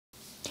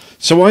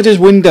So why does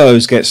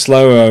Windows get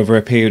slower over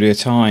a period of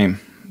time?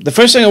 The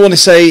first thing I want to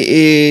say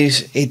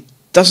is it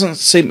doesn't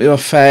seem to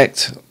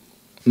affect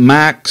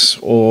Macs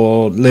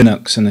or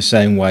Linux in the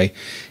same way.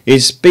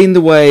 It's been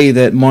the way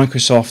that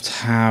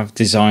Microsoft have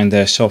designed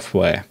their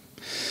software.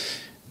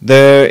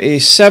 There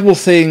is several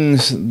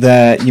things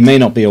that you may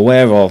not be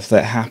aware of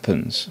that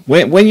happens.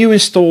 When you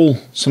install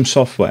some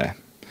software,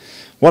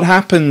 what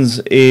happens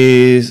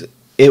is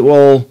it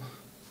will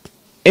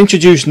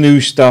introduce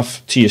new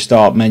stuff to your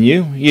start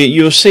menu.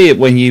 You'll see it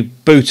when you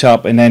boot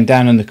up, and then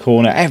down in the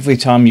corner, every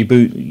time you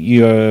boot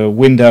your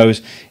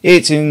Windows,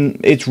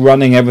 it's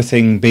running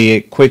everything, be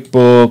it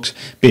QuickBooks,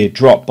 be it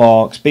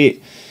Dropbox, be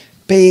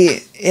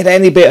it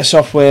any bit of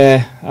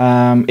software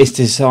it's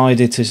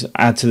decided to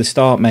add to the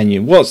start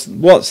menu.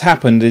 What's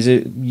happened is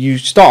you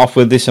start off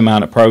with this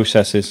amount of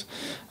processes,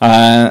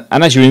 and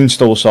as you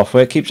install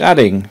software, it keeps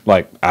adding,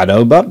 like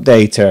Adobe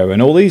Updater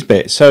and all these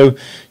bits. So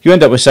you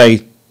end up with,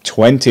 say,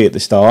 20 at the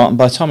start, and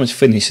by the time it's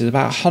finished, there's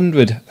about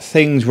 100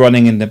 things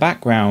running in the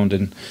background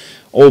and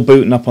all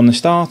booting up on the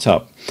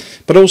startup.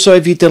 But also,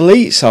 if you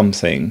delete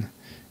something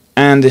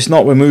and it's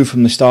not removed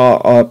from the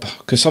startup,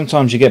 because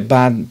sometimes you get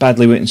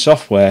badly written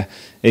software,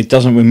 it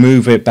doesn't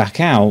remove it back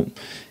out,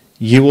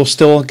 you will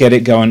still get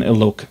it going to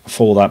look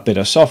for that bit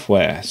of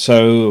software.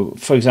 So,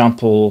 for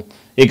example,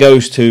 it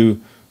goes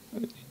to,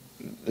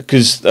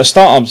 because a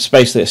startup is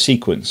basically a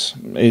sequence.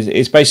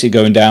 It's basically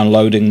going down,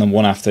 loading them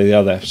one after the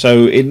other.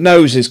 So it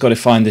knows it's got to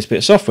find this bit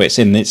of software. It's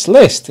in its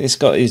list. It's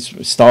got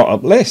its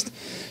startup list.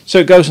 So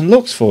it goes and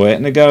looks for it,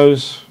 and it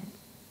goes,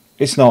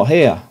 it's not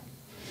here.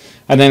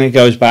 And then it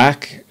goes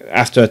back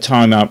after a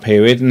timeout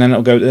period, and then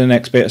it'll go to the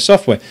next bit of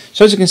software.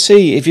 So as you can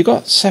see, if you've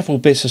got several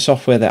bits of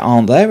software that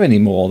aren't there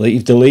anymore, that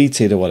you've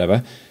deleted or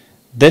whatever,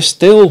 they're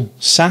still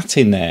sat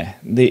in there.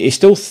 It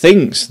still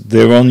thinks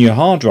they're on your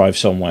hard drive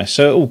somewhere,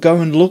 so it will go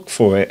and look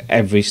for it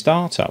every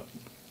startup.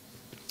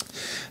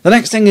 The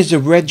next thing is the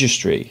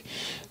registry.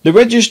 The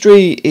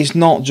registry is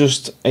not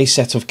just a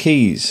set of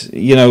keys.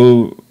 You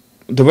know,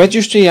 the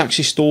registry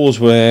actually stores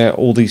where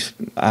all these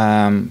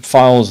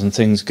files and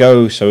things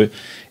go, so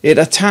it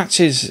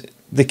attaches,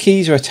 the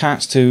keys are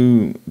attached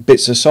to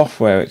bits of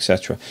software,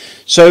 etc.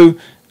 So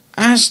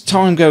as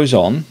time goes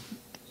on,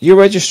 your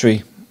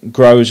registry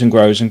grows and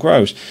grows and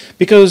grows,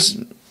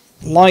 because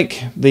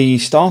like the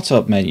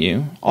startup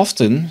menu,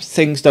 often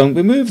things don't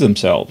remove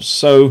themselves.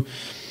 So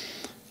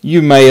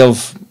you may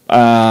have,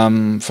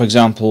 for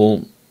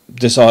example,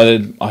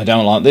 decided, I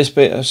don't like this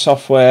bit of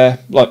software,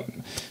 like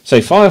say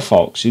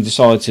Firefox. You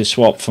decide to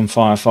swap from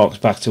Firefox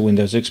back to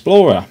Windows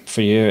Explorer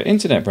for your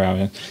internet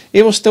browsing.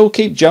 It will still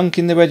keep junk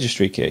in the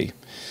registry key,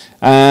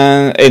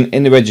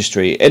 in the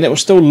registry, and it will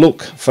still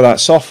look for that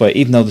software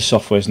even though the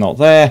software is not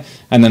there,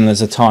 and then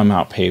there's a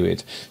timeout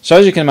period. So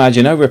as you can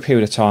imagine, over a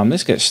period of time,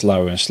 this gets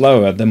slower and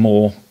slower the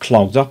more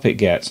clogged up it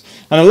gets.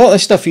 And a lot of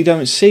this stuff you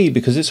don't see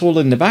because it's all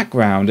in the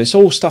background. It's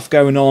all stuff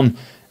going on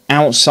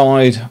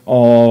outside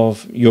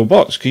of your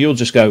box, because you'll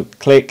just go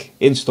click,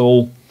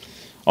 install,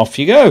 off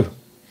you go.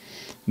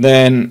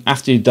 Then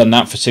after you've done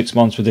that for 6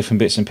 months with different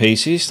bits and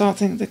pieces, you start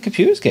thinking the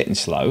computer's getting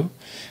slow.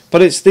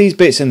 But it's these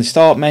bits in the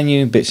start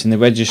menu, bits in the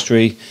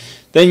registry.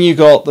 Then you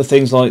got the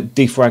things like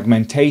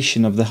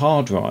defragmentation of the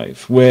hard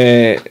drive,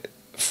 where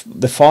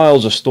the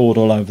files are stored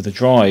all over the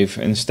drive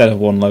instead of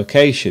one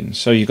location.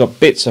 So you've got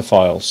bits of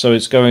files, so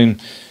it's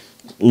going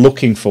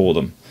looking for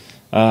them.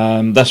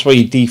 That's why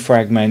you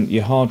defragment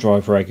your hard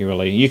drive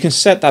regularly. You can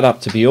set that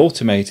up to be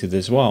automated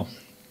as well.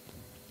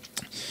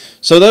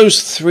 So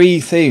those three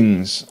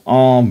things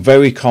are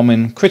very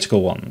common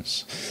critical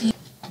ones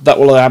that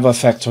will have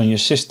effect on your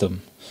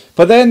system.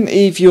 But then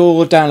if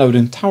you're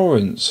downloading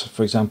torrents,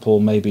 for example,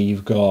 maybe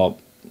you've got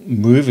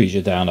movies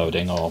you're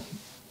downloading, or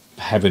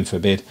heaven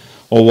forbid,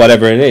 or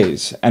whatever it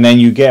is, and then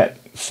you get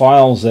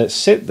files that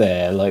sit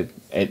there like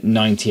at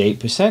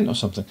 98% or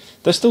something,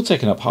 they're still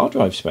taking up hard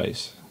drive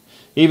space.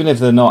 Even if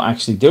they're not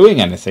actually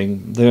doing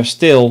anything, they're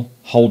still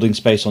holding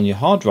space on your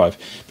hard drive.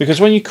 Because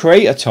when you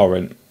create a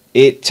torrent,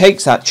 it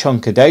takes that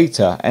chunk of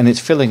data and it's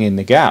filling in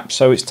the gap,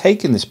 so it's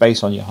taking the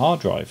space on your hard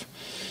drive.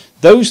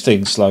 Those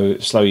things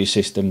slow your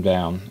system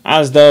down,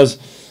 as does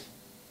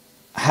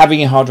having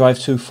your hard drive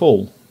too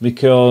full,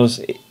 because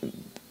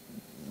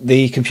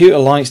the computer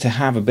likes to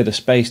have a bit of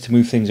space to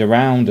move things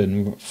around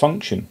and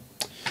function.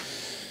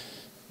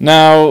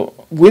 Now,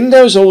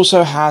 Windows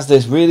also has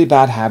this really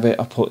bad habit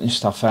of putting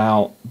stuff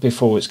out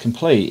before it's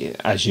complete,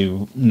 as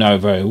you know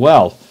very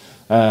well.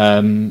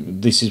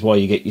 This is why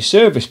you get your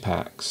service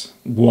packs,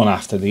 one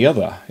after the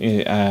other,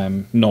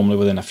 normally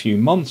within a few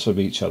months of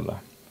each other.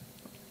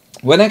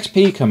 When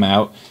XP came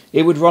out,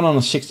 it would run on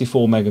a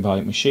 64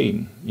 megabyte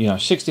machine.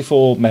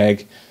 64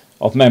 meg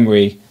of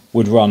memory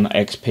would run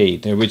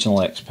XP, the original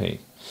XP.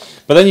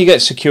 But then you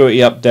get security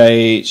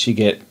updates, you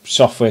get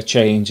software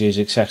changes,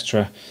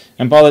 etc.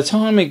 And by the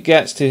time it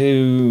gets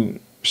to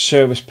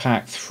Service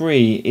Pack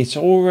 3, it's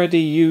already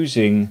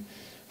using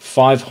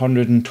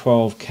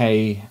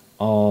 512k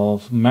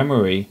of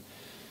memory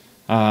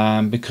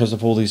because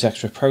of all these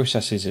extra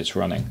processes it's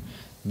running.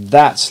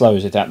 That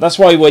slows it down. That's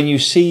why when you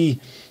see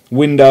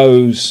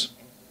Windows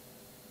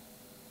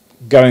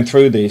going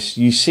through this,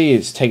 you see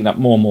it's taking up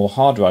more and more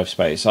hard drive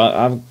space.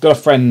 I've got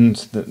a friend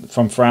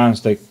from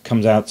France that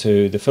comes out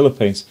to the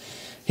Philippines.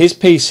 His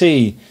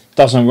PC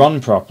doesn't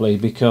run properly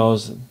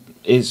because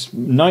it's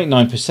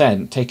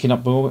 99% taken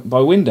up by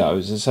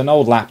Windows. It's an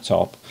old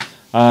laptop,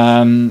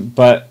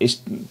 but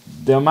it's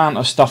the amount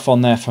of stuff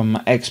on there from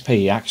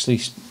XP actually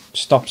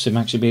stops him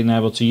actually being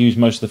able to use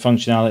most of the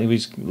functionality of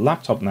his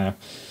laptop now,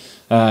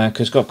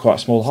 because it's got quite a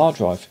small hard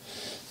drive.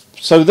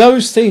 So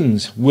those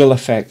things will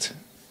affect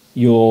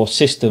your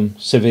system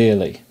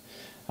severely.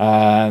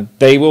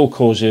 They will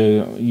cause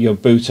your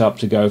boot up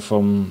to go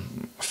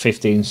from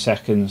 15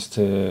 seconds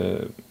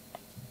to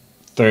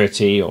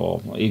 30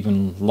 or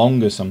even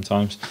longer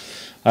sometimes.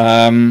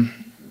 And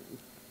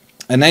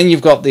then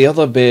you've got the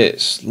other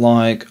bits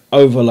like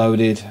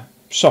overloaded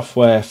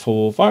software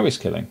for virus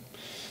killing.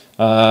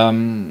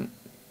 There's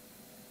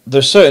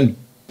certain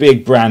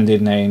big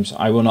branded names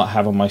I will not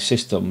have on my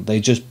system. They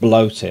just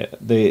bloat it.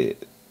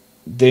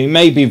 They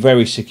may be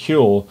very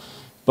secure,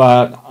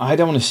 but I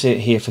don't want to sit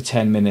here for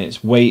 10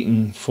 minutes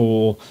waiting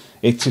for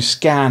it to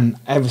scan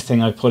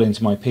everything I put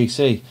into my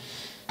PC.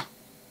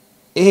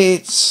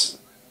 It's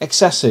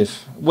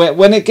excessive.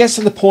 When it gets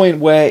to the point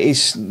where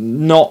it's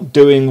not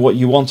doing what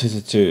you want it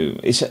to do,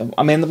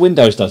 I mean, the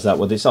Windows does that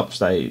with its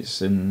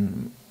updates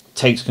and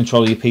takes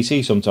control of your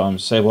PC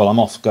sometimes. Say, well, I'm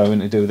off going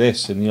to do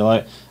this, and you're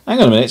like, hang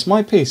on a minute, it's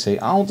my PC.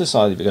 I'll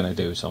decide if you're going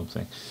to do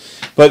something.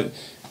 But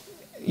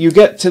you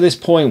get to this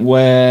point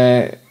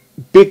where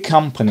big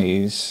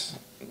companies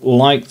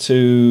like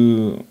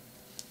to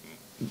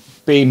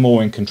be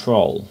more in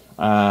control,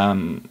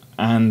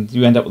 and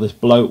you end up with this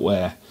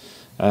bloatware.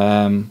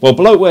 Well,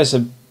 bloatware's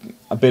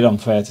a bit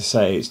unfair to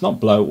say. It's not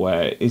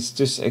bloatware, it's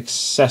just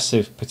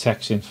excessive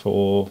protection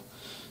for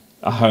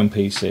a home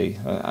PC.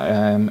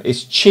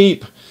 It's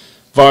cheap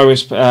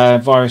virus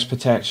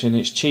protection,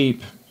 it's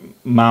cheap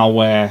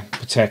malware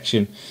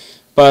protection,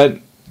 but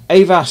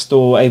Avast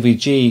or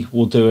AVG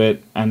will do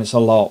it, and it's a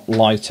lot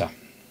lighter.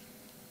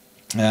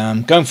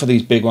 Going for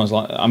these big ones,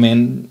 like, I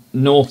mean,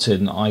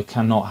 Norton, I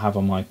cannot have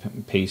on my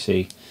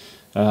PC.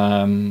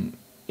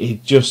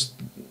 It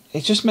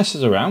just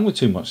messes around with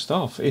too much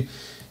stuff.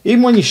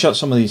 Even when you shut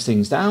some of these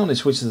things down, it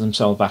switches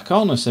themselves back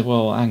on and says,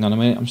 well, hang on a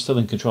minute, I'm still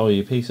in control of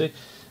your PC.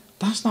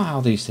 That's not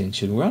how these things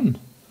should run.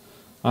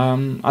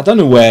 I don't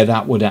know where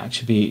that would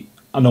actually be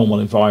a normal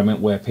environment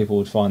where people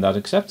would find that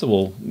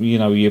acceptable. You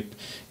know, it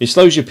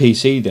slows your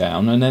PC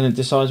down and then it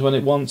decides when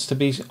it wants to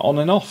be on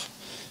and off.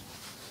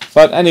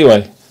 But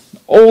anyway,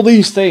 all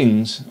these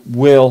things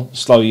will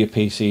slow your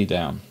PC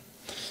down.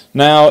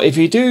 Now, if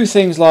you do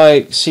things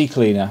like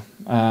CCleaner,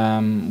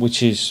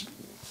 which is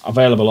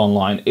available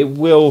online, it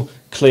will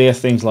clear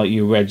things like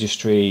your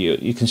registry.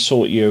 You can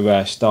sort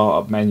your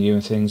startup menu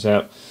and things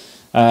out.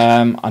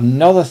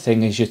 Another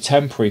thing is your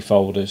temporary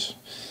folders.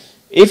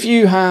 If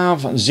you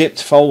have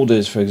zipped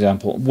folders, for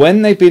example,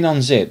 when they've been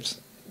unzipped,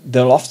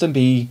 there'll often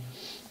be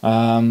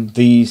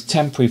these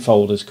temporary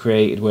folders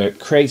created where it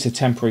creates a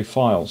temporary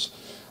files,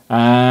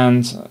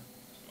 and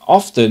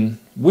often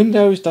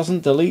Windows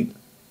doesn't delete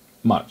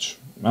much.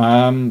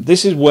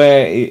 This is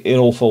where it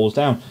all falls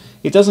down.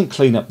 It doesn't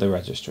clean up the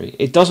registry.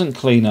 It doesn't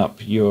clean up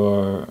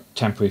your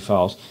temporary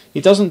files.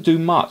 It doesn't do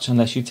much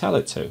unless you tell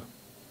it to.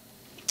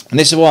 And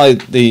this is why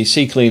the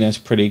CCleaner is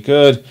pretty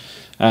good.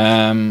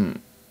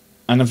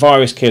 And the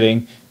virus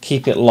killing,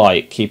 keep it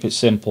light, keep it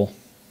simple.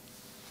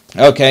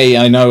 Okay,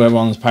 I know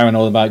everyone's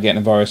paranoid about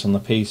getting a virus on the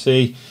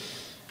PC.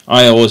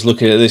 I always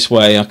look at it this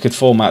way. I could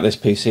format this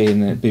PC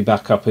and it'd be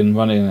back up and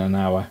running in an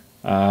hour.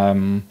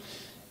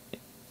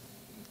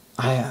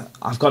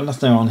 I've got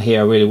nothing on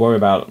here I really worry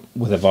about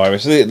with a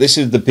virus. This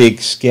is the big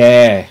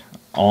scare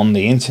on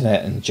the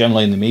internet and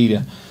generally in the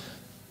media.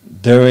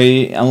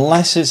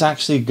 Unless it's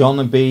actually going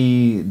to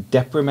be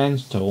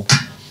detrimental,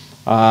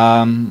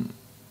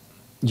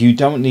 you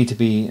don't need to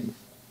be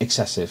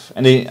excessive.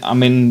 And I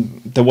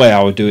mean, the way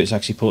I would do it is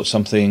actually put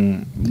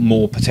something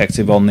more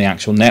protective on the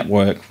actual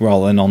network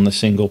rather than on the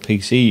single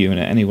PC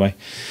unit anyway.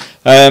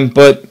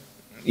 But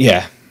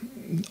yeah,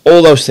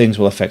 all those things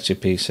will affect your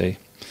PC.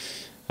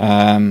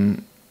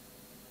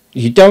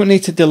 You don't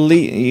need to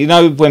delete. You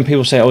know when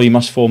people say, oh, you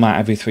must format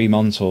every 3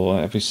 months or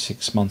every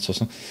 6 months or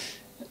something.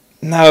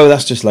 No,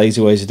 that's just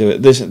lazy ways to do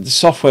it. The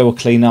software will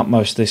clean up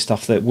most of this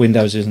stuff that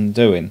Windows isn't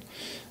doing.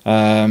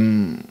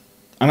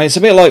 I mean, it's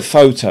a bit like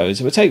photos.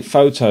 If we take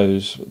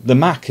photos, the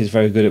Mac is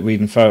very good at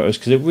reading photos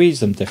because it reads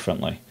them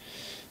differently.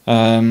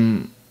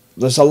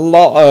 There's a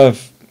lot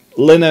of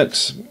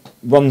Linux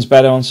runs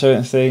better on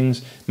certain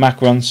things.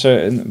 Mac runs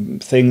certain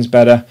things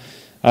better.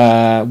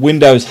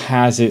 Windows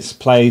has its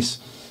place,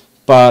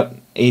 but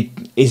it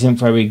isn't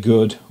very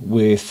good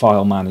with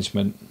file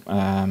management.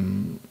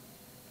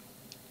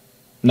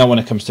 Not when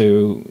it comes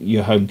to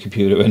your home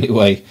computer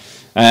anyway.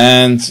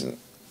 And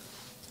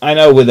I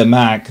know with the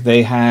Mac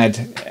they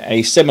had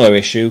a similar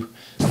issue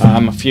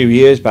a few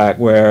years back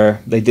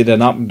where they did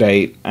an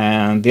update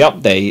and the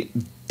update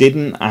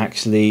didn't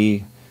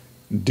actually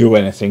do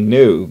anything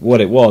new.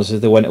 What it was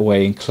is they went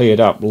away and cleared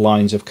up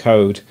lines of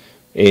code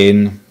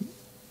in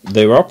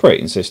their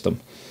operating system.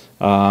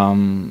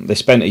 They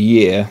spent a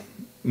year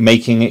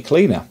making it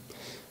cleaner.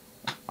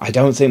 I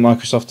don't think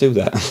Microsoft do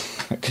that,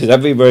 because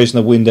every version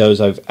of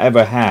Windows I've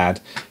ever had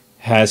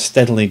has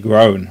steadily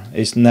grown.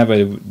 It's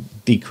never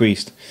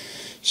decreased.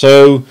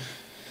 So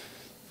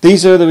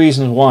these are the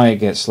reasons why it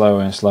gets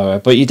slower and slower.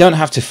 But you don't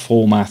have to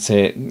format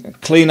it.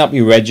 Clean up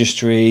your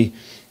registry.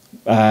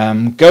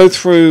 Go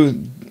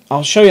through.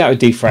 I'll show you how to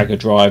defrag a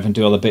drive and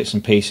do other bits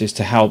and pieces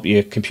to help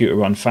your computer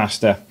run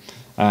faster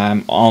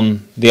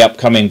on the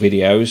upcoming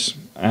videos.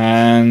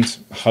 And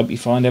I hope you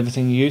find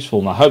everything useful.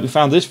 And I hope you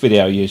found this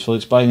video useful,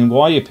 explaining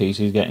why your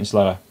PC is getting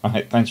slower.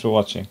 Alright, thanks for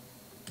watching.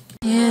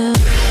 Yeah.